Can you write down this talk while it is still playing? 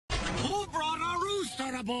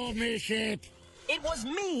are aboard me ship? It was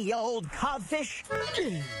me, you old codfish.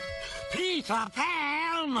 Peter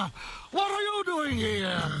Pan! What are you doing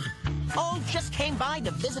here? Oh, just came by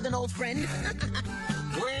to visit an old friend.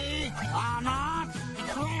 We are not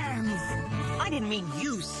friends. I didn't mean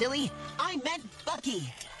you, silly. I meant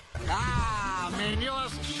Bucky. Ah, my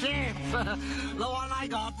newest ship. The one I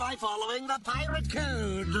got by following the pirate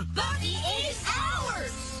code. Bucky is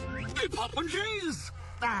ours! Pop and cheese.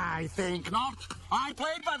 I think not. I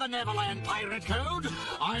played by the Neverland pirate code.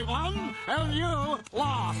 I won, and you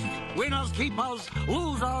lost. Winners keepers,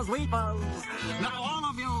 losers leapers. Now all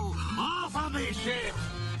of you, off of this ship.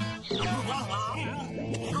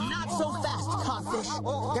 Not so fast, codfish.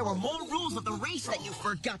 There were more rules of the race that you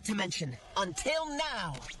forgot to mention. Until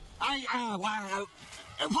now.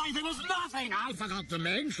 Why, there was nothing I forgot to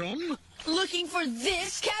mention. Looking for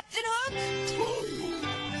this, Captain Hook?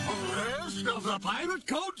 Rest of the pirate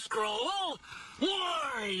code scroll?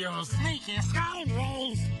 Why, you sneaky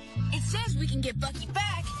scoundrels! It says we can get Bucky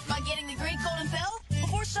back by getting the Great Golden Bell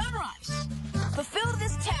before sunrise. Fulfill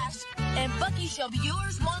this task, and Bucky shall be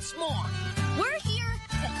yours once more. We're here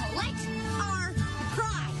to collect our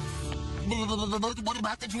prize. What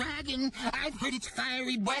about the dragon? I've heard its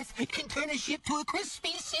fiery breath can turn a ship to a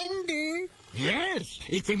crispy cinder. Yes,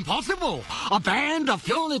 it's impossible. A band of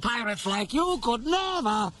fury pirates like you could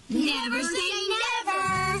never... Never say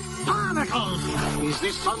never! Barnacles! Is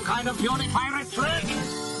this some kind of fury pirate trick?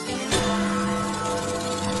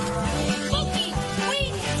 Bucky,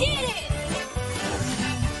 we did it!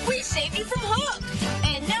 We saved you from Hook,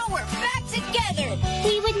 and now we're back together.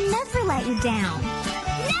 We would never let you down.